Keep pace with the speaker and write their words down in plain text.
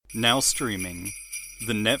Now streaming,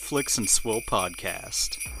 the Netflix and Swill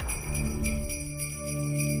podcast.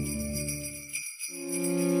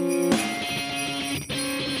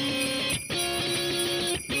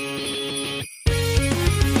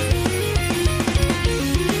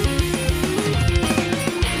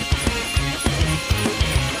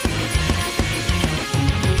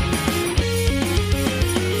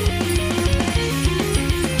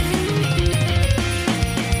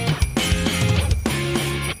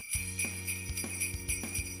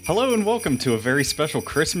 Hello and welcome to a very special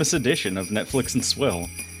Christmas edition of Netflix and Swill.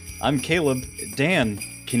 I'm Caleb. Dan,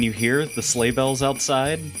 can you hear the sleigh bells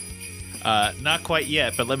outside? Not quite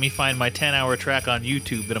yet, but let me find my 10-hour track on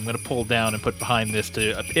YouTube that I'm going to pull down and put behind this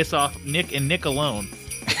to piss off Nick and Nick alone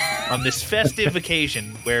on this festive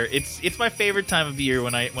occasion where it's my favorite time of year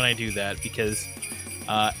when I do that because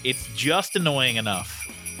it's just annoying enough.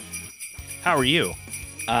 How are you?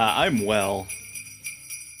 I'm well.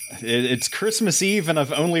 It's Christmas Eve and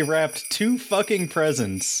I've only wrapped 2 fucking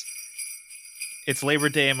presents. It's Labor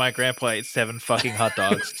Day and my grandpa ate 7 fucking hot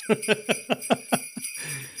dogs.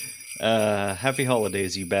 Happy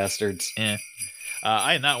holidays, you bastards. Yeah.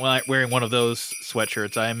 I am not wearing one of those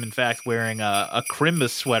sweatshirts. I am, in fact, wearing a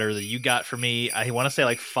Crimbus sweater that you got for me, I want to say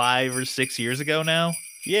like 5 or 6 years ago now.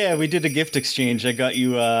 Yeah, we did a gift exchange. I got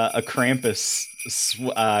you a Krampus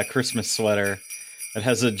Christmas sweater. It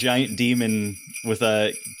has a giant demon with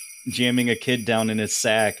jamming a kid down in his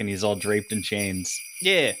sack, and he's all draped in chains.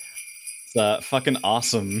 Yeah. It's fucking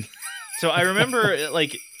awesome. So I remember,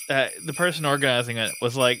 the person organizing it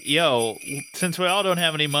was like, yo, since we all don't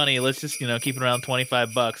have any money, let's just, keep it around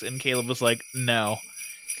 $25. And Caleb was like, no.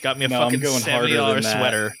 Got me a fucking $70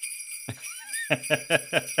 sweater.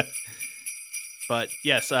 But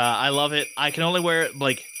yes, I love it. I can only wear it,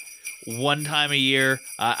 one time a year.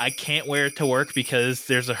 I can't wear it to work because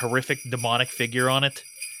there's a horrific demonic figure on it.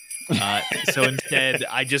 So instead,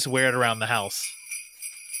 I just wear it around the house.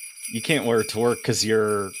 You can't wear it to work because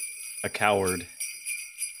you're a coward.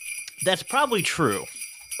 That's probably true.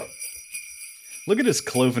 Look at his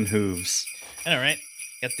cloven hooves. I know, right?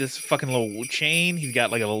 Got this fucking little chain. He's got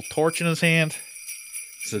like a little torch in his hand.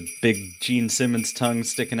 It's a big Gene Simmons tongue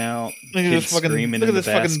sticking out. Look at this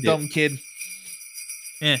fucking dumb kid.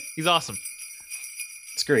 Yeah, he's awesome.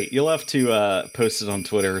 It's great. You'll have to post it on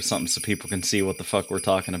Twitter or something so people can see what the fuck we're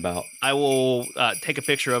talking about. I will take a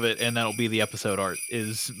picture of it, and that'll be the episode art,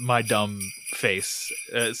 is my dumb face.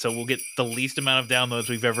 So we'll get the least amount of downloads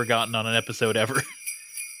we've ever gotten on an episode ever.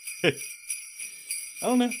 I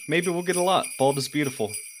don't know. Maybe we'll get a lot. Bald is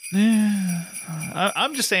beautiful.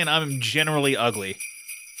 I'm just saying I'm generally ugly.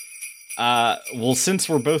 Well, since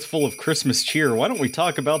we're both full of Christmas cheer, why don't we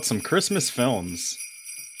talk about some Christmas films?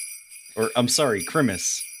 Or, I'm sorry,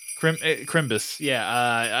 Crimbus. Crimbus,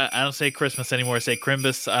 yeah. I don't say Christmas anymore. I say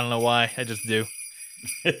Crimbus. I don't know why. I just do.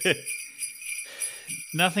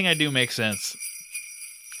 Nothing I do makes sense.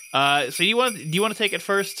 So do you want to take it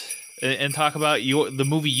first and talk about the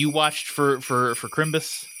movie you watched for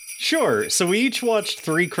Crimbus? Sure. So we each watched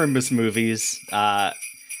 3 Crimbus movies. I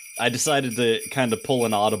decided to kind of pull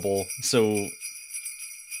an audible. So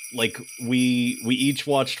we each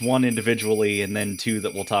watched 1 individually and then 2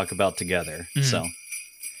 that we'll talk about together. Mm-hmm.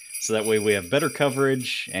 So that way we have better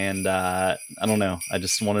coverage, and I don't know, I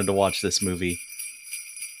just wanted to watch this movie.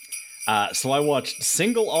 So I watched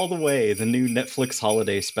Single All the Way, the new Netflix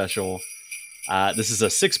holiday special. This is a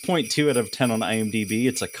 6.2 out of 10 on IMDb.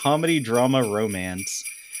 It's a comedy, drama, romance.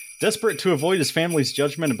 Desperate to avoid his family's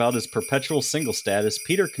judgment about his perpetual single status,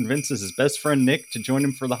 Peter convinces his best friend Nick to join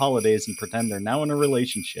him for the holidays and pretend they're now in a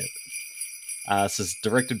relationship. This is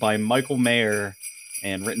directed by Michael Mayer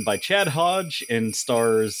and written by Chad Hodge and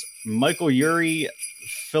stars Michael Urie,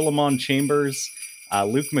 Philemon Chambers,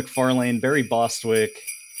 Luke McFarlane, Barry Bostwick,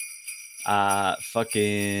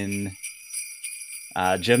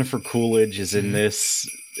 Jennifer Coolidge is in this,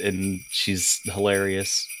 and she's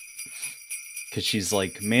hilarious. Because she's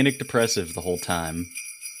manic depressive the whole time.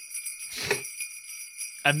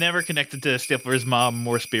 I've never connected to Stifler's mom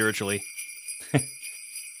more spiritually.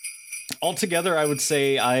 Altogether, I would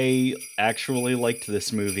say I actually liked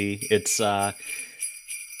this movie. It's my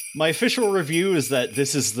official review is that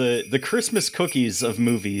this is the Christmas cookies of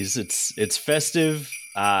movies. It's festive,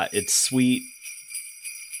 it's sweet.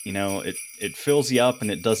 It fills you up and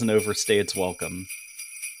it doesn't overstay its welcome.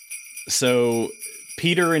 So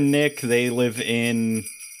Peter and Nick, they live in,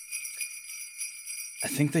 I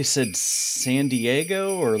think they said San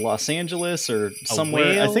Diego or Los Angeles or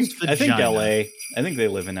somewhere. I think LA. I think they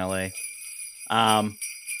live in LA.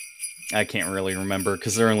 I can't really remember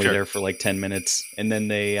because they're only there for 10 minutes. And then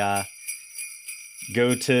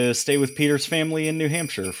go to stay with Peter's family in New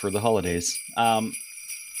Hampshire for the holidays.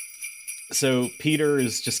 So Peter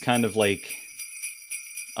is just kind of like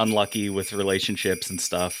unlucky with relationships and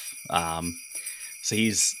stuff. So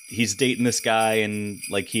he's dating this guy, and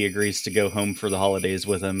like he agrees to go home for the holidays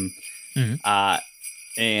with him. Mm-hmm.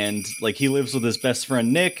 And like he lives with his best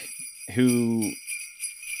friend Nick, who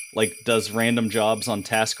like does random jobs on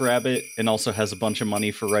TaskRabbit and also has a bunch of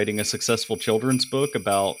money for writing a successful children's book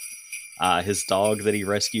about his dog that he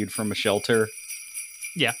rescued from a shelter.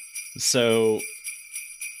 Yeah. So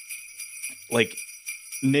like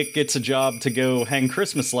Nick gets a job to go hang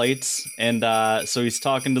Christmas lights, and so he's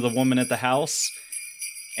talking to the woman at the house,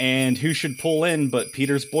 and who should pull in but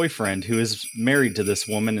Peter's boyfriend, who is married to this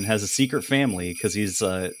woman and has a secret family because he's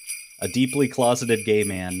a deeply closeted gay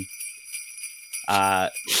man.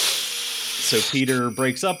 So Peter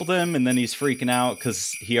breaks up with him, and then he's freaking out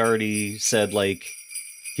because he already said like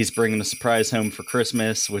he's bringing a surprise home for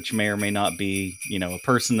Christmas, which may or may not be, a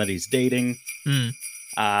person that he's dating.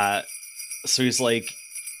 So he's like,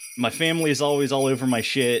 my family is always all over my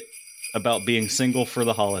shit about being single for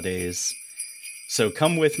the holidays. So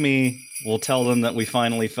come with me. We'll tell them that we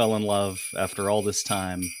finally fell in love after all this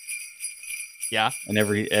time. Yeah. And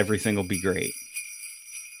everything will be great.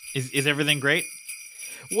 Is everything great?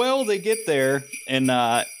 Well, they get there, and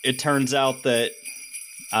it turns out that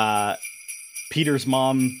Peter's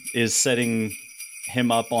mom is setting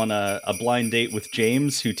him up on a blind date with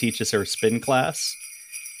James, who teaches her spin class.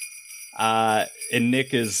 And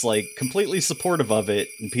Nick is like completely supportive of it.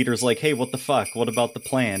 And Peter's like, hey, what the fuck? What about the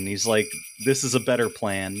plan? And he's like, this is a better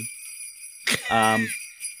plan.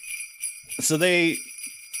 So they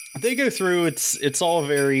go through, it's all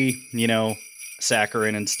very,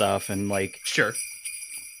 saccharine and stuff. And like, sure.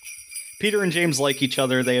 Peter and James like each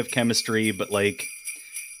other. They have chemistry, but like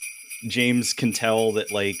James can tell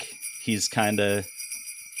that like he's that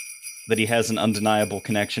he has an undeniable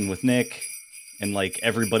connection with Nick. And like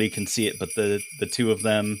everybody can see it, but the two of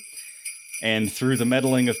them, and through the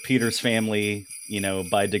meddling of Peter's family,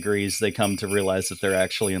 by degrees, they come to realize that they're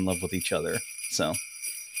actually in love with each other. So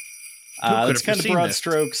it's kind of broad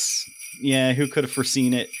strokes. Yeah, who could have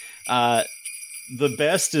foreseen it? The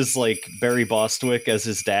best is like Barry Bostwick as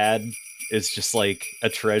his dad is just like a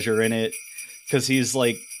treasure in it, because he's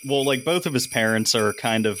like, well, like both of his parents are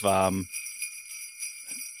kind of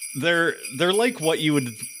they're like what you would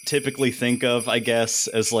typically think of, I guess,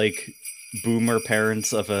 as like boomer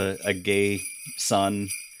parents of a gay son.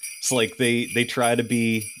 So like they try to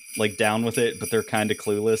be like down with it, but they're kind of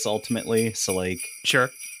clueless ultimately. So like, sure.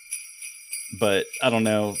 But I don't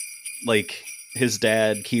know, like his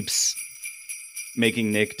dad keeps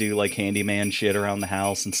making Nick do like handyman shit around the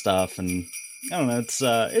house and stuff, and I don't know,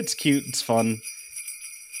 it's cute, it's fun.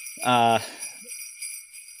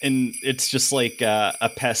 And it's just like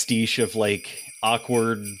a pastiche of like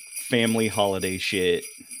awkward family holiday shit.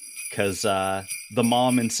 Because the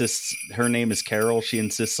mom insists, her name is Carol. She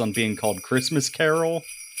insists on being called Christmas Carol.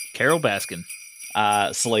 Carol Baskin.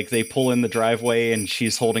 So like they pull in the driveway and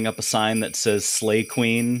she's holding up a sign that says Slay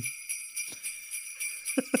Queen.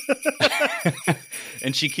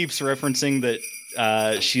 And she keeps referencing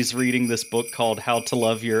that she's reading this book called How to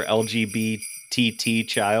Love Your LGBT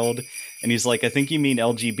Child. And he's like, I think you mean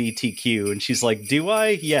LGBTQ. And she's like, do I?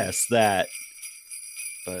 Yes, that.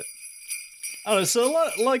 But I don't know. So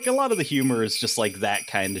a lot of the humor is just like that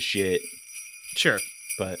kind of shit. Sure.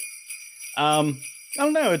 But I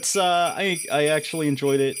don't know. It's I actually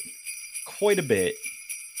enjoyed it quite a bit.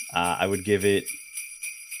 I would give it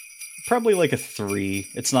probably like a 3.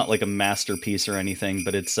 It's not like a masterpiece or anything,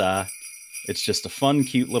 but it's just a fun,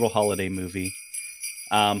 cute little holiday movie.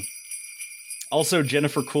 Also,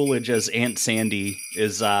 Jennifer Coolidge as Aunt Sandy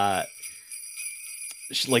is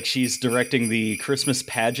she's directing the Christmas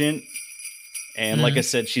pageant, and like I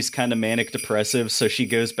said, she's kind of manic depressive, so she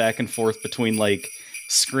goes back and forth between like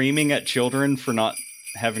screaming at children for not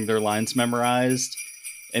having their lines memorized,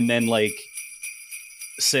 and then like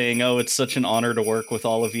saying, "Oh, it's such an honor to work with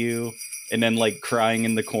all of you," and then like crying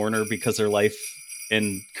in the corner because her life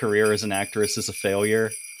and career as an actress is a failure.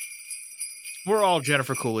 We're all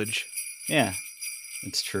Jennifer Coolidge. Yeah,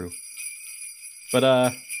 it's true.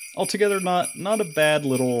 But altogether, not a bad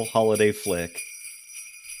little holiday flick.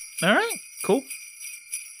 All right, cool.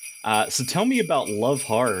 So tell me about Love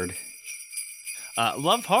Hard.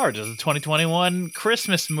 Love Hard is a 2021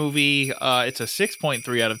 Christmas movie. It's a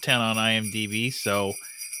 6.3 out of 10 on IMDb. So,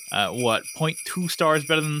 0.2 stars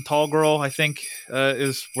better than Tall Girl, I think,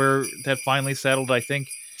 is where that finally settled, I think.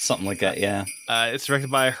 Something like that, yeah. It's directed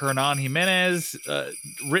by Hernan Jimenez,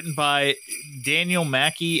 written by Daniel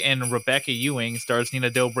Mackey and Rebecca Ewing, stars Nina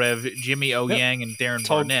Dobrev, Jimmy O. Yang, and Darren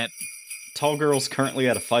Barnett. Tall Girl's currently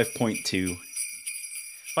at a 5.2.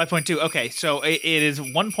 5.2. Okay, so it is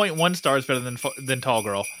 1.1 stars better than Tall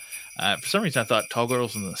Girl. For some reason, I thought Tall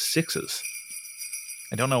Girl's in the 6s.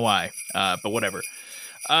 I don't know why, but whatever.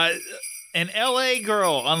 An LA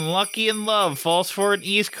girl, unlucky in love, falls for an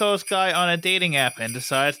East Coast guy on a dating app and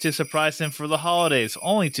decides to surprise him for the holidays,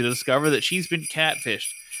 only to discover that she's been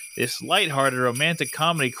catfished. This lighthearted romantic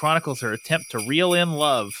comedy chronicles her attempt to reel in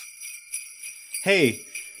love. Hey,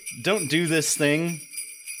 don't do this thing.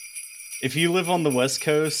 If you live on the West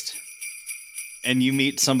Coast and you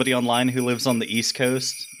meet somebody online who lives on the East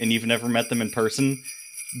Coast and you've never met them in person,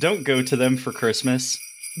 don't go to them for Christmas.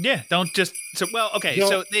 Yeah, don't just...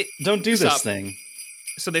 Don't do this thing.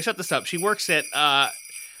 So they set this up. She works at...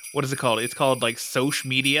 what is it called? It's called, like, Soch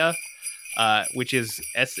Media, which is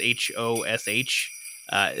SHOSH.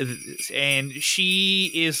 And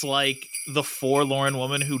she is, like, the forlorn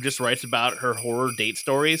woman who just writes about her horror date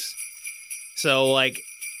stories. So, like...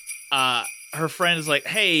 her friend is like,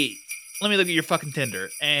 hey, let me look at your fucking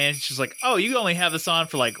Tinder. And she's like, oh, you only have this on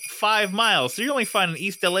for like 5 miles, so you're only finding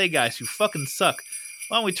East LA guys who fucking suck.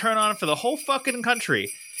 Why don't we turn on for the whole fucking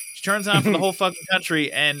country? She turns on for the whole fucking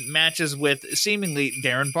country and matches with seemingly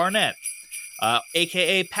Darren Barnett,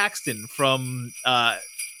 a.k.a. Paxton from,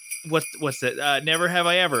 what's it? Never Have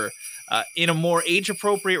I Ever. In a more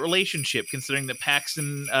age-appropriate relationship, considering that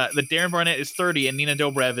that Darren Barnett is 30 and Nina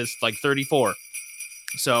Dobrev is like 34.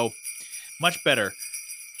 So, much better.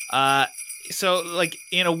 So, like,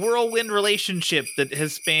 in a whirlwind relationship that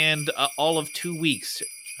has spanned all of 2 weeks,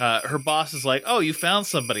 her boss is like, oh, you found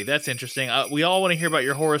somebody. That's interesting. We all want to hear about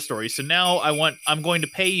your horror story. So now I'm going to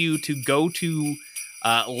pay you to go to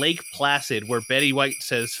Lake Placid, where Betty White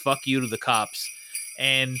says, fuck you to the cops,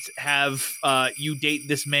 and have you date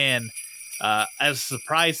this man as a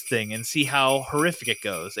surprise thing and see how horrific it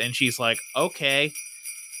goes. And she's like, okay.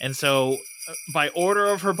 And so... by order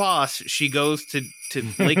of her boss, she goes to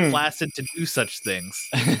Lake Placid to do such things.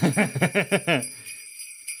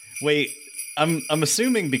 Wait, I'm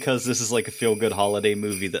assuming because this is like a feel-good holiday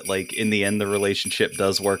movie that, like, in the end the relationship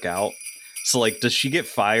does work out. So, like, does she get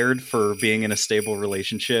fired for being in a stable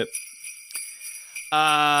relationship?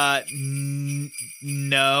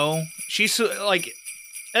 No. She's like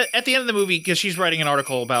at the end of the movie, because she's writing an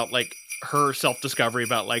article about like her self-discovery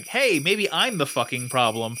about like, hey, maybe I'm the fucking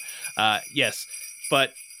problem. Yes,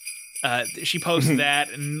 but she posted that,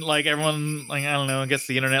 and like everyone, like, I don't know, I guess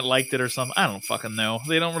the internet liked it or something. I don't fucking know.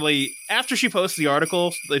 They don't really. After she posted the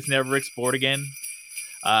article, it's never explored again.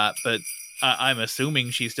 But I'm assuming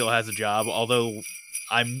she still has a job, although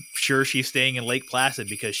I'm sure she's staying in Lake Placid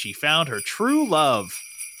because she found her true love.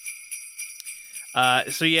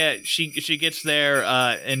 So yeah, she gets there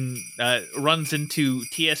and runs into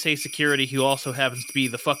TSA security, who also happens to be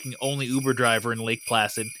the fucking only Uber driver in Lake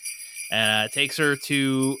Placid. Takes her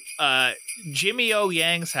to Jimmy O.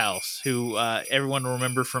 Yang's house, who everyone will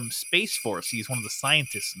remember from Space Force. He's one of the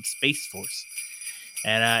scientists in Space Force.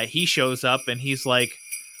 And he shows up, and he's like,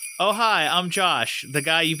 oh, hi, I'm Josh, the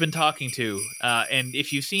guy you've been talking to. And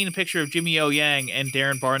if you've seen a picture of Jimmy O. Yang and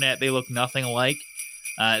Darren Barnett, they look nothing alike.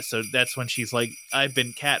 So that's when she's like, I've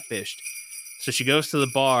been catfished. So she goes to the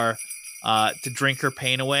bar to drink her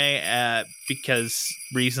pain away because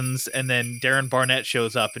reasons, and then Darren Barnett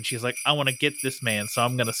shows up, and she's like, I want to get this man, so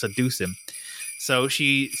I'm going to seduce him. So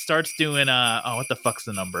she starts doing, what the fuck's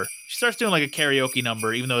the number? She starts doing like a karaoke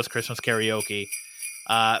number, even though it's Christmas karaoke.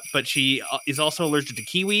 But she is also allergic to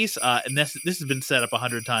kiwis, and this has been set up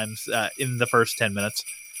 100 times in the first 10 minutes.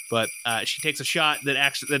 But she takes a shot that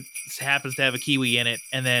happens to have a kiwi in it,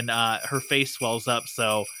 and then her face swells up.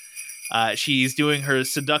 So she's doing her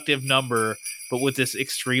seductive number, but with this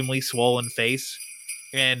extremely swollen face.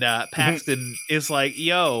 And Paxton is like,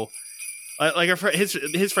 "Yo," like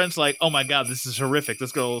his friend's like, "Oh my god, this is horrific.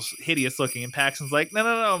 This girl's hideous looking." And Paxton's like,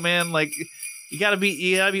 "No, man. Like, you gotta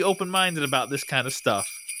be open minded about this kind of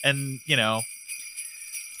stuff." And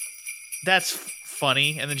that's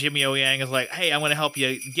funny. And then Jimmy O. Yang is like, hey, I'm going to help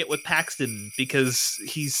you get with Paxton because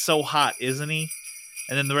he's so hot, isn't he?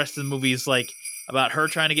 And then the rest of the movie is like about her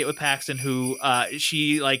trying to get with Paxton, who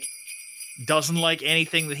she like doesn't like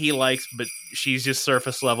anything that he likes, but she's just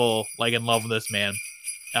surface level, like, in love with this man,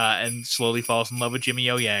 and slowly falls in love with Jimmy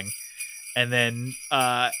O. Yang. And then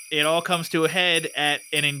it all comes to a head at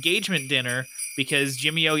an engagement dinner because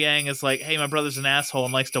Jimmy O. Yang is like, hey, my brother's an asshole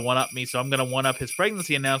and likes to one-up me, so I'm going to one-up his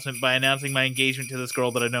pregnancy announcement by announcing my engagement to this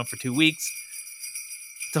girl that I've known for 2 weeks.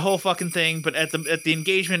 It's a whole fucking thing, but at the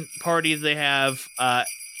engagement party they have,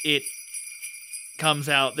 it comes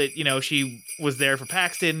out that, she was there for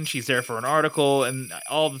Paxton, she's there for an article, and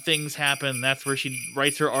all the things happen. That's where she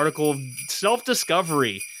writes her article of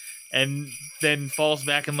self-discovery and then falls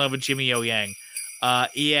back in love with Jimmy O Yang.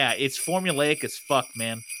 Yeah, it's formulaic as fuck,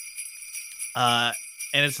 man. And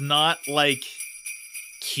it's not like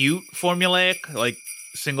cute formulaic, like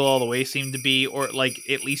Single All the Way seemed to be, or like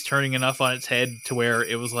at least turning enough on its head to where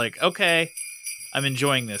it was like, okay, I'm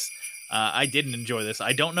enjoying this. I didn't enjoy this.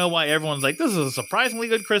 I don't know why everyone's like, this is a surprisingly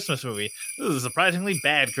good Christmas movie. This is a surprisingly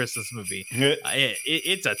bad Christmas movie.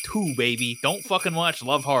 It's a 2, baby. Don't fucking watch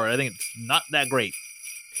Love Horror. I think it's not that great.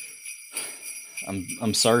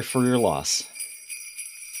 I'm sorry for your loss.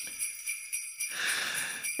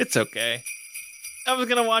 It's okay. I was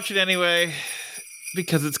gonna watch it anyway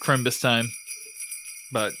because it's Crimbus time.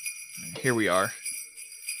 But here we are,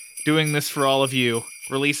 doing this for all of you.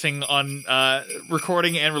 Releasing on,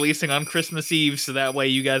 recording and releasing on Christmas Eve, so that way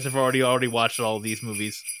you guys have already watched all of these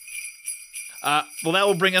movies. Well, that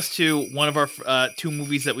will bring us to one of our 2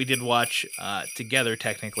 movies that we did watch together,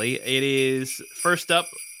 technically. It is, first up,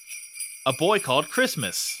 A Boy Called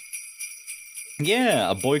Christmas.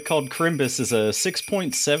 Yeah, A Boy Called Crimbus is a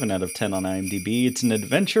 6.7 out of 10 on IMDb. It's an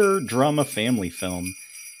adventure drama family film.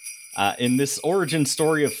 In this origin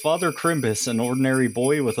story of Father Crimbus, an ordinary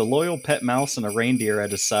boy with a loyal pet mouse and a reindeer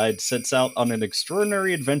at his side, sets out on an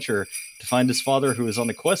extraordinary adventure to find his father, who is on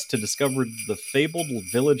a quest to discover the fabled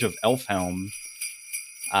village of Elfhelm.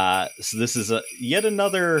 So this is yet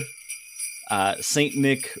another Saint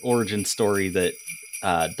Nick origin story that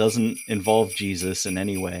doesn't involve Jesus in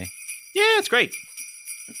any way. Yeah, it's great.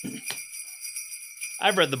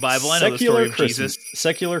 I've read the Bible. I know the story of Jesus.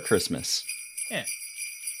 Secular Christmas. Yeah.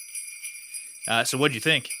 So what'd you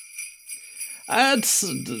think? It's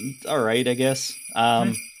all right, I guess.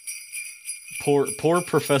 Poor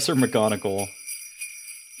Professor McGonagall.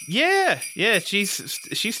 Yeah,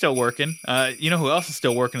 she's still working. You know who else is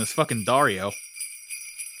still working is fucking Dario.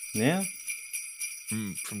 Yeah.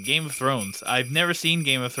 From Game of Thrones. I've never seen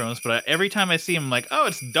Game of Thrones, but every time I see him, I'm like, oh,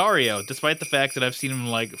 it's Dario, despite the fact that I've seen him in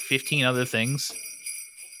like 15 other things.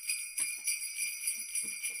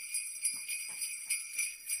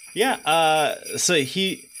 Yeah, so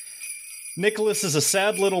Nicholas is a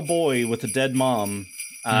sad little boy with a dead mom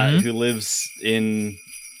who lives in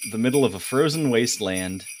the middle of a frozen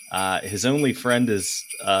wasteland. His only friend is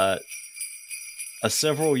a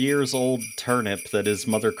several years old turnip that his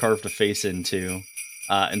mother carved a face into,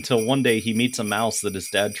 until one day he meets a mouse that his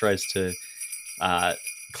dad tries to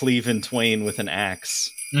cleave in twain with an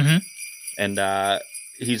axe. Mm-hmm. And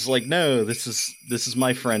he's like, no, this is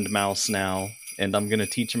my friend Mouse now, and I'm gonna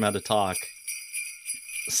teach him how to talk.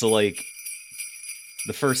 So like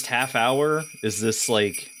the first half hour is this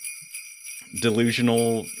like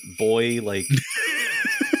delusional boy like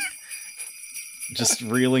just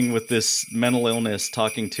reeling with this mental illness,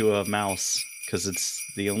 talking to a mouse because it's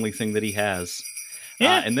the only thing that he has.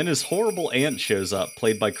 Yeah. And then his horrible aunt shows up,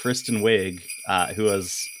 played by Kristen Wiig, who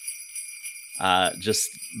has just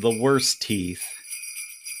the worst teeth.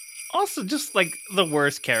 Also, just like the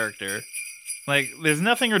worst character. Like, there's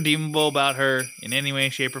nothing redeemable about her in any way,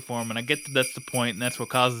 shape, or form, and I get that that's the point, and that's what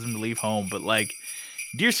causes him to leave home, but like,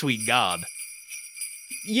 dear sweet God.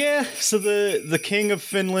 Yeah, so the king of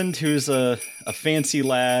Finland, who's a fancy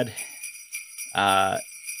lad,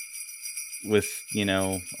 with, you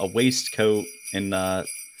know, a waistcoat and a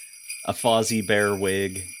Fozzie Bear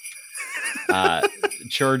wig,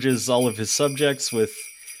 charges all of his subjects with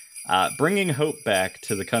bringing hope back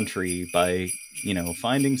to the country by, you know,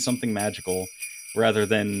 finding something magical, rather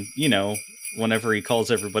than, you know, whenever he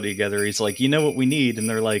calls everybody together, he's like, you know what we need? And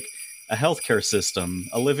they're like, a healthcare system,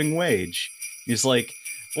 a living wage. He's like,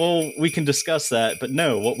 well, we can discuss that, but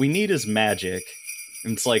no, what we need is magic.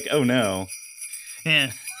 And it's like, oh no.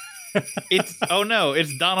 Yeah. Oh no,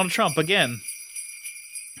 it's Donald Trump again.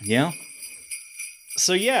 Yeah.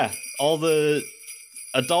 So yeah, all the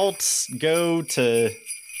adults go to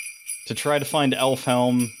try to find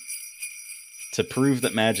Elfhelm to prove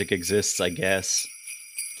that magic exists, I guess.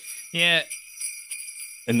 Yeah.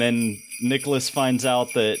 And then Nicholas finds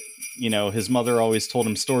out that, you know, his mother always told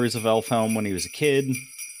him stories of Elfhelm when he was a kid.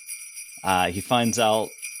 He finds out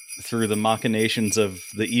through the machinations of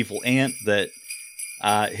the evil aunt that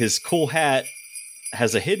his cool hat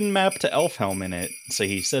has a hidden map to Elfhelm in it. So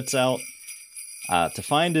he sets out to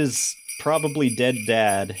find his probably dead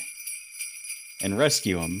dad and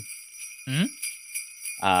rescue him.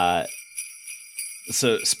 Mm-hmm.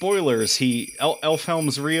 So spoilers,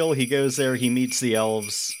 Elfhelm's real. He goes there, he meets the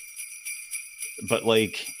elves. But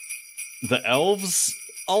like, the elves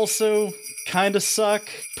also kind of suck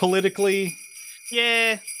politically.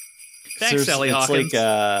 Yeah. Thanks, Sally it's Hawkins. like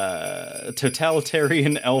a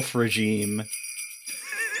totalitarian elf regime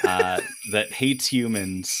that hates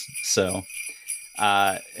humans. So,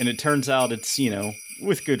 and it turns out it's,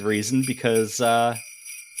 with good reason, because, the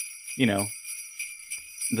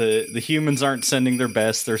humans aren't sending their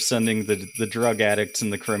best. They're sending the drug addicts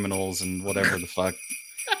and the criminals and whatever the fuck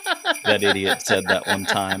that idiot said that one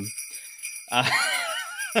time.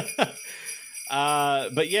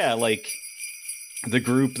 But yeah, like the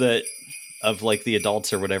group of like the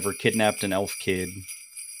adults or whatever kidnapped an elf kid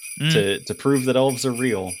to prove that elves are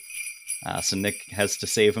real. So Nick has to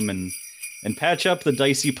save him and patch up the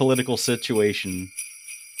dicey political situation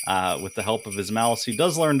with the help of his mouse, who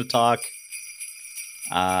does learn to talk,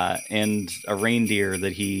 and a reindeer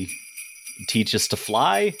that he teaches to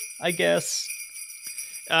fly, I guess.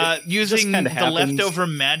 Using the leftover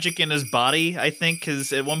magic in his body, I think,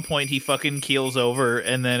 because at one point he fucking keels over,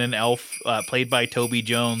 and then an elf played by Toby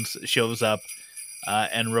Jones shows up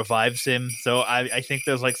and revives him. So I think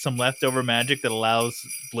there's like some leftover magic that allows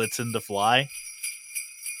Blitzen to fly.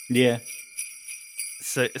 Yeah.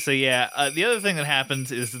 So yeah. The other thing that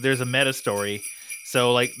happens is there's a meta story.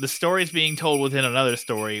 So like the story is being told within another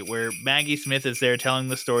story where Maggie Smith is there telling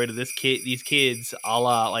the story to these kids, a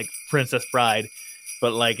la like Princess Bride.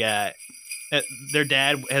 But like their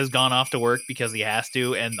dad has gone off to work because he has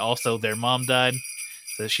to, and also their mom died.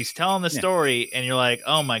 So she's telling the story, and you're like,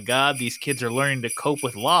 oh my god, these kids are learning to cope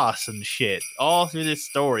with loss and shit all through this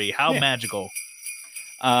story. How magical.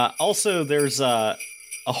 Also, there's a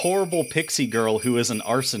horrible pixie girl who is an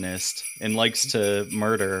arsonist and likes to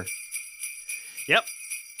murder. Yep.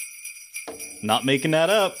 Not making that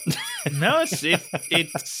up. No,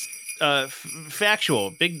 it's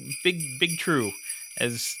factual. Big true,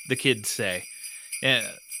 as the kids say. Yeah,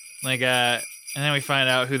 like and then we find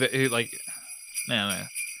out who no.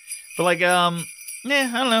 But like yeah, I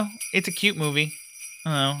don't know. It's a cute movie.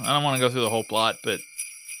 I don't want to go through the whole plot, but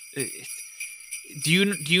do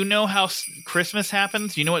you know how Christmas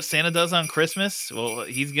happens? Do you know what Santa does on Christmas? Well,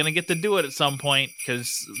 he's gonna get to do it at some point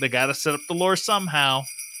because they got to set up the lore somehow.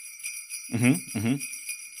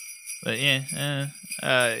 But yeah,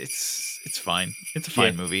 it's fine. It's a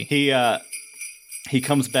fine movie. He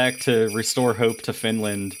comes back to restore hope to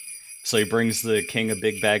Finland, so he brings the king a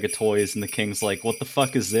big bag of toys, and the king's like, "What the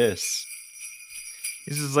fuck is this?"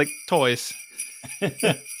 This is like toys. You're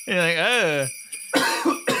like,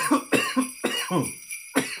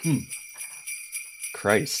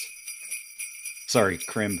 Christ. Sorry,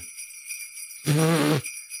 Crimb.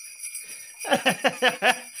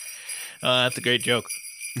 That's a great joke.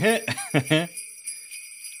 Yeah,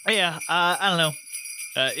 I don't know.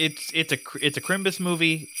 It's a Crimbus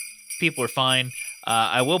movie. People are fine.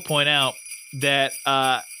 I will point out that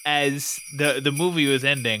as the movie was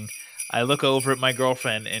ending, I look over at my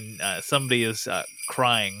girlfriend and somebody is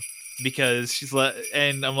crying because she's like,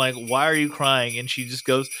 and I'm like, "Why are you crying?" And she just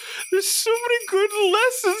goes, "There's so many good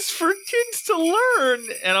lessons for kids to learn,"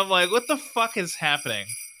 and I'm like, "What the fuck is happening?"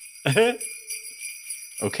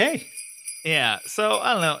 Okay. Yeah, so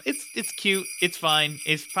I don't know. It's cute. It's fine.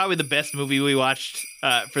 It's probably the best movie we watched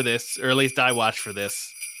for this, or at least I watched for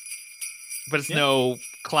this. But it's no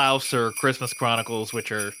Klaus or Christmas Chronicles,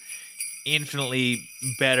 which are infinitely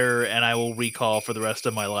better, and I will recall for the rest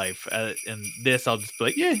of my life. And this, I'll just be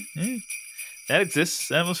like, yeah, that exists.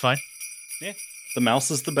 That was fine. Yeah, the mouse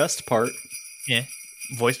is the best part. Yeah,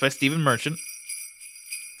 voiced by Stephen Merchant.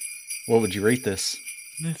 What would you rate this?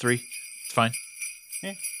 3. It's fine.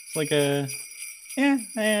 Yeah. It's like a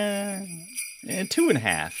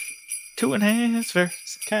 2.5. 2.5. It's fair.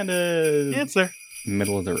 It's kind of it's there.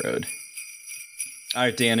 Middle of the road. All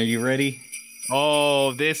right, Dan, are you ready?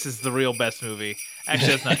 Oh, this is the real best movie.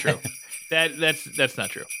 Actually, that's not true. That's not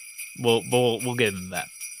true. We'll get into that.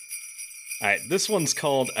 All right, this one's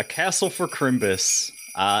called A Castle for Crimbus.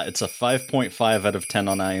 It's a 5.5 out of 10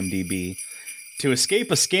 on IMDb. To escape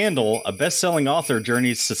a scandal, a best-selling author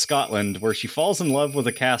journeys to Scotland, where she falls in love with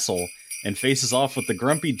a castle and faces off with the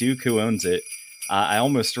grumpy duke who owns it. I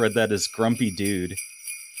almost read that as Grumpy Dude.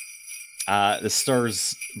 This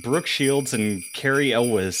stars Brooke Shields and Carrie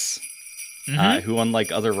Elwes, who,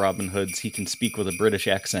 unlike other Robin Hoods, he can speak with a British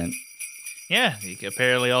accent. Yeah, he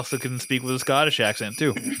apparently also can speak with a Scottish accent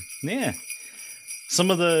too. Yeah, some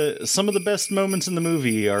of the best moments in the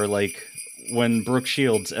movie are like when Brooke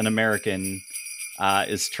Shields, an American,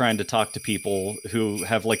 is trying to talk to people who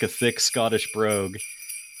have like a thick Scottish brogue,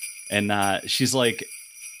 and she's like,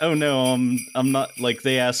 "Oh no, I'm not." Like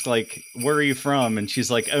they ask like, "Where are you from?" And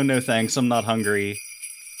she's like, "Oh no, thanks, I'm not hungry."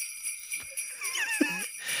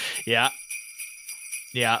 Yeah,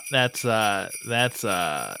 that's yeah.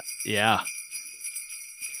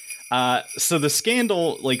 So the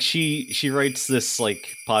scandal, like she writes this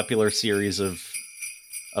like popular series of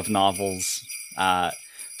novels.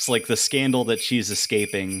 So like the scandal that she's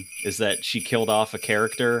escaping is that she killed off a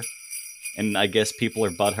character, and I guess people are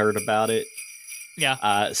butthurt about it.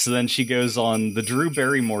 Yeah. So then she goes on the Drew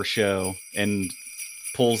Barrymore show and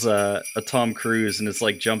pulls a Tom Cruise and is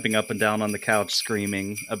like jumping up and down on the couch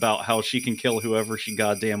screaming about how she can kill whoever she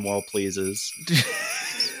goddamn well pleases.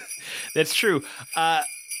 That's true.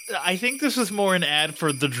 I think this was more an ad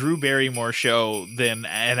for the Drew Barrymore show than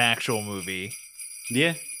an actual movie.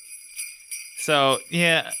 Yeah. So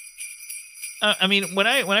yeah, I mean, when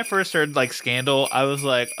I first heard like Scandal, I was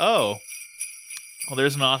like, oh, well,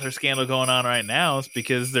 there's an author scandal going on right now. It's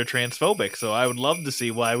because they're transphobic. So I would love to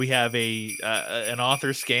see why we have an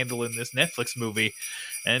author scandal in this Netflix movie,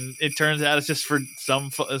 and it turns out it's just for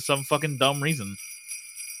some fucking dumb reason.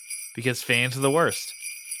 Because fans are the worst.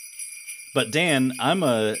 But Dan, I'm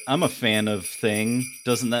a fan of Thing.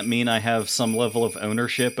 Doesn't that mean I have some level of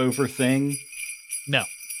ownership over Thing? No.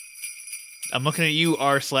 I'm looking at you,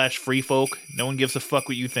 r/free folk. No one gives a fuck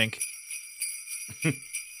what you think.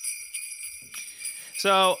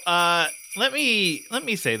 So, let me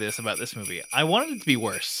say this about this movie. I wanted it to be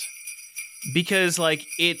worse because, like,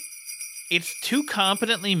 it's too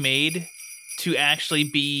competently made to actually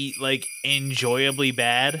be like enjoyably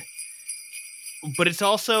bad, but it's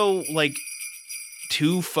also like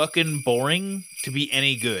too fucking boring to be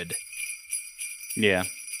any good. Yeah.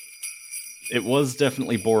 It was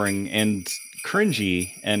definitely boring and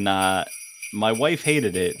cringy, and my wife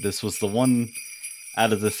hated it. This was the one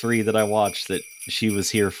out of the three that I watched that she was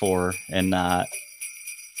here for, and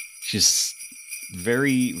she's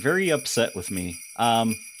very, very upset with me.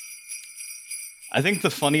 I think the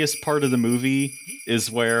funniest part of the movie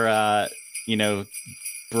is where,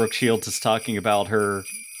 Brooke Shields is talking about her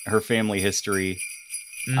family history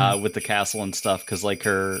with the castle and stuff, because, like,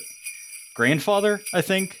 her grandfather, I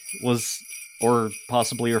think, was, or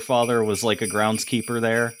possibly her father, was, like, a groundskeeper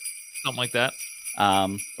there. Something like that.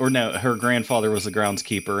 Or no, her grandfather was a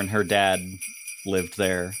groundskeeper, and her dad lived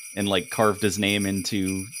there and, like, carved his name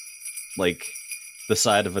into, like, the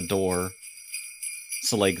side of a door.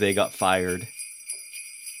 So, like, they got fired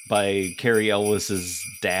by Carrie Elwes's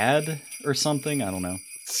dad or something. I don't know.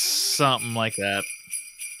 Something like that.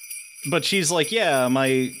 But she's like, yeah,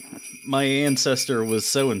 my ancestor was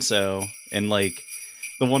so-and-so. And, like,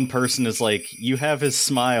 the one person is like, you have his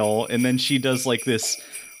smile. And then she does, like, this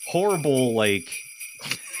horrible, like,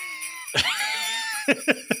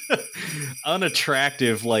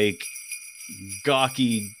 unattractive, like,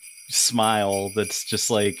 gawky smile that's just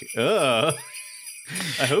like, ugh.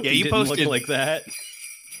 I hope you didn't look like that.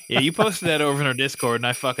 Yeah, you posted that over in our Discord, and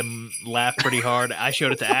I fucking laughed pretty hard. I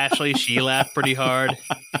showed it to Ashley. She laughed pretty hard.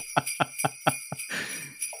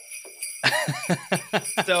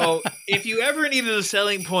 So, if you ever needed a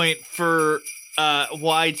selling point for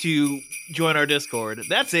why to join our Discord,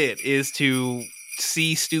 that's it, is to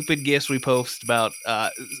see stupid gifs we post about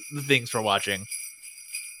the things we're watching.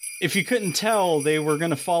 If you couldn't tell, they were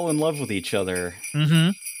going to fall in love with each other. Mm-hmm.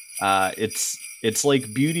 It's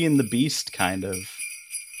like Beauty and the Beast, kind of.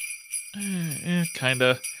 Kind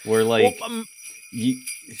of. Where, like,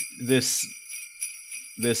 this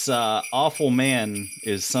awful man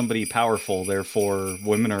is somebody powerful, therefore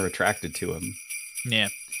women are attracted to him. Yeah.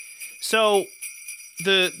 So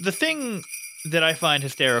the thing that I find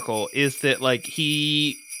hysterical is that, like,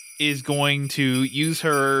 he is going to use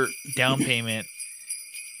her down payment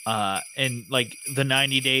and, like, the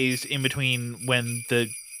 90 days in between when the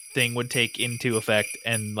thing would take into effect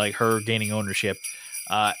and, like, her gaining ownership,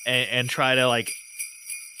 and try to, like,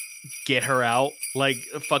 get her out, like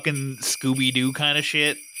fucking Scooby-Doo kind of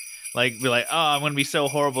shit. Like, be like, oh, I'm going to be so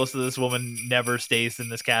horrible so this woman never stays in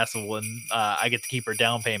this castle and I get to keep her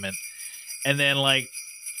down payment. And then, like,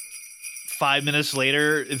 5 minutes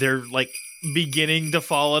later, they're, like, beginning to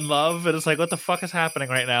fall in love. And it's like, what the fuck is happening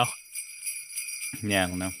right now? Yeah, I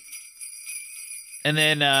don't know. And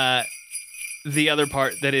then the other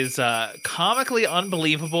part that is comically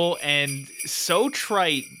unbelievable and so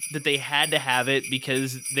trite that they had to have it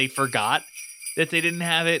because they forgot that they didn't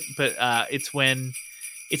have it. But it's when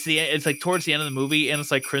it's like towards the end of the movie, and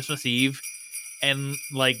it's like Christmas Eve, and,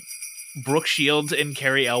 like, Brooke Shields and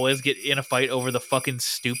Carrie Elwes get in a fight over the fucking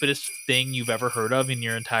stupidest thing you've ever heard of in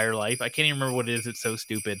your entire life. I can't even remember what it is. It's so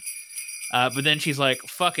stupid. But then she's like,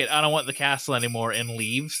 fuck it, I don't want the castle anymore, and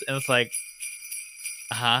leaves. And it's like,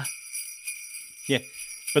 uh-huh. Yeah.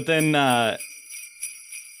 But then,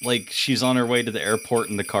 like, she's on her way to the airport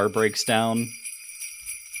and the car breaks down.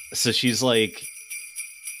 So she's like,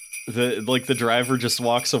 the driver just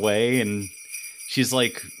walks away, and she's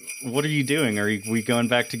like, what are you doing? Are we going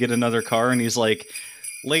back to get another car? And he's like,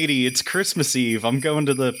 lady, it's Christmas Eve. I'm going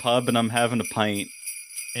to the pub and I'm having a pint.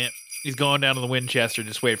 Yeah, he's going down to the Winchester,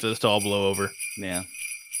 just wait for this to all blow over. Yeah.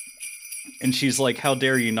 And she's like, how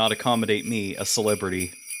dare you not accommodate me, a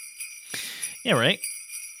celebrity? Yeah, right?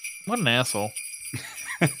 What an asshole.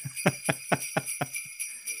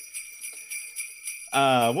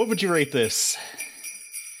 What would you rate this?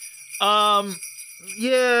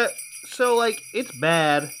 Yeah, so, like, it's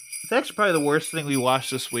bad. It's actually probably the worst thing we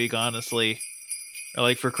watched this week, honestly. Or,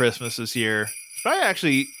 like, for Christmas this year. It's probably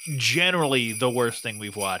actually generally the worst thing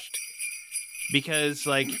we've watched. Because,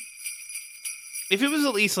 like, if it was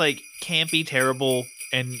at least, like, campy, terrible,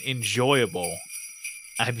 and enjoyable,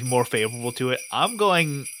 I'd be more favorable to it. I'm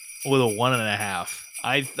going with a 1.5.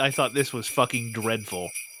 I thought this was fucking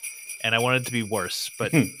dreadful. And I wanted it to be worse,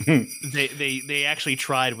 but they actually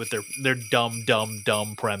tried with their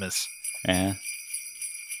dumb premise. Yeah,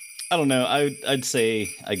 I don't know. I'd say,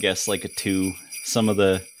 I guess, like a 2. Some of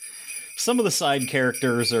the side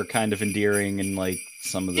characters are kind of endearing, and like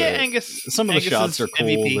some of the Angus shots are cool.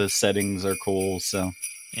 MVP. The settings are cool. So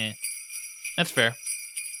yeah, that's fair.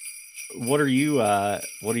 What are you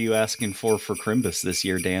asking for Crimbus this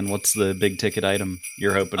year, Dan? What's the big ticket item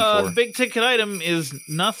you're hoping for? The big ticket item is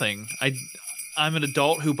nothing. I'm an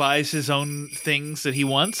adult who buys his own things that he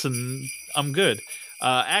wants, and I'm good.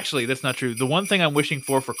 Actually, that's not true. The one thing I'm wishing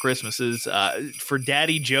for Christmas is for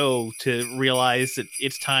Daddy Joe to realize that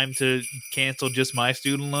it's time to cancel just my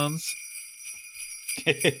student loans.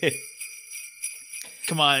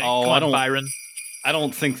 Come on, Byron. I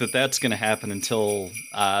don't think that's going to happen until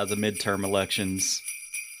the midterm elections.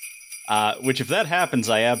 Which, if that happens,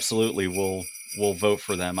 I absolutely will vote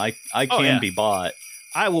for them. I can be bought.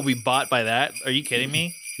 I will be bought by that. Are you kidding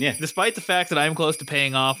me? Yeah. Despite the fact that I'm close to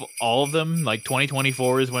paying off all of them, like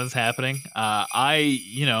 2024 is when it's happening. 2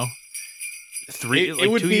 years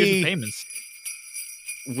of payments.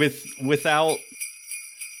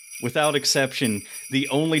 Without exception, the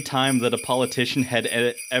only time that a politician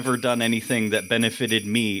had ever done anything that benefited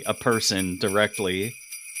me, a person, directly.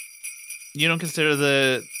 You don't consider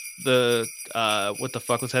the what the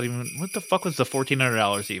fuck was that even? What the fuck was the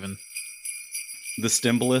 $1,400 even? The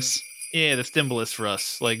stimulus? Yeah, the stimulus for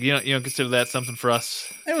us. Like, you don't consider that something for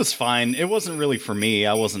us? It was fine. It wasn't really for me.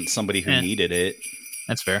 I wasn't somebody who needed it.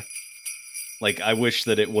 That's fair. Like, I wish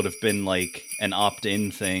that it would have been like an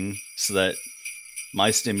opt-in thing so that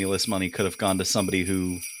my stimulus money could have gone to somebody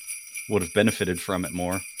who would have benefited from it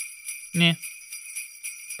more. Yeah.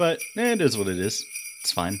 But it is what it is.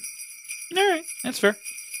 It's fine. All right. That's fair.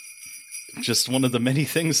 Just one of the many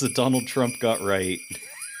things that Donald Trump got right.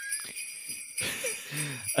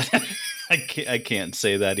 I can't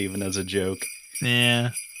say that even as a joke.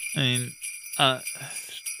 Yeah. I mean,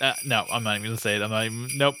 no, I'm not even going to say it.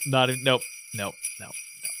 Nope.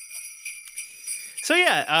 So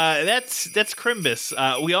yeah, that's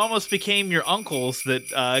Crimbus. We almost became your uncles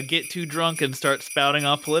that get too drunk and start spouting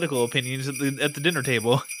off political opinions at the dinner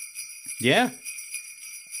table. Yeah.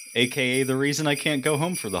 AKA the reason I can't go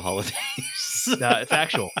home for the holidays. It's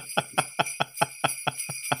actual.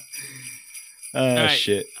 Right.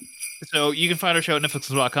 Shit. So you can find our show at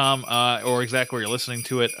netflix.com or exactly where you're listening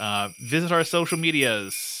to it. Visit our social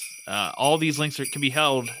medias. All these links can be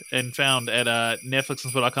held and found at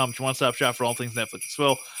netflixandswill.com. It's your one-stop shop for all things Netflix and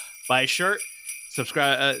Swill. Buy a shirt,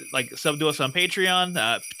 subscribe, sub to us on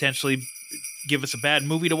Patreon, potentially give us a bad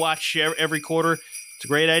movie to watch every quarter. It's a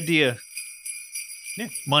great idea. Yeah.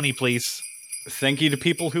 Money, please. Thank you to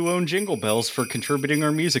people who own Jingle Bells for contributing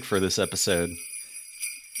our music for this episode.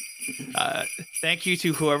 Thank you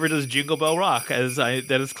to whoever does Jingle Bell Rock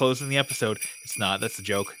that is closing the episode. It's not. That's a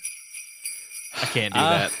joke. I can't do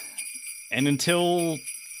that. And until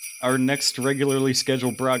our next regularly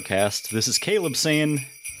scheduled broadcast, this is Caleb saying,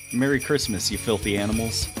 Merry Christmas, you filthy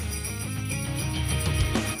animals.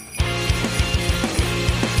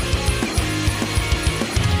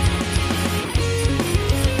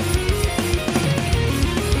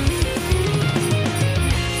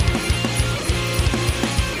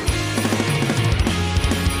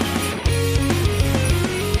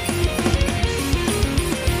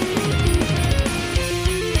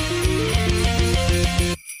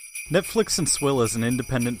 Netflix and Swill is an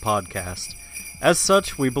independent podcast. As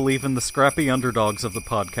such, we believe in the scrappy underdogs of the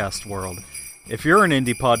podcast world. If you're an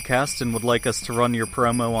indie podcast and would like us to run your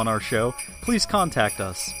promo on our show, please contact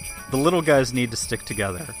us. The little guys need to stick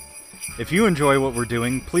together. If you enjoy what we're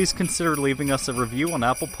doing, please consider leaving us a review on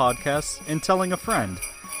Apple Podcasts and telling a friend.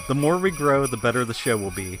 The more we grow, the better the show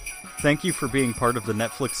will be. Thank you for being part of the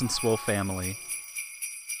Netflix and Swill family.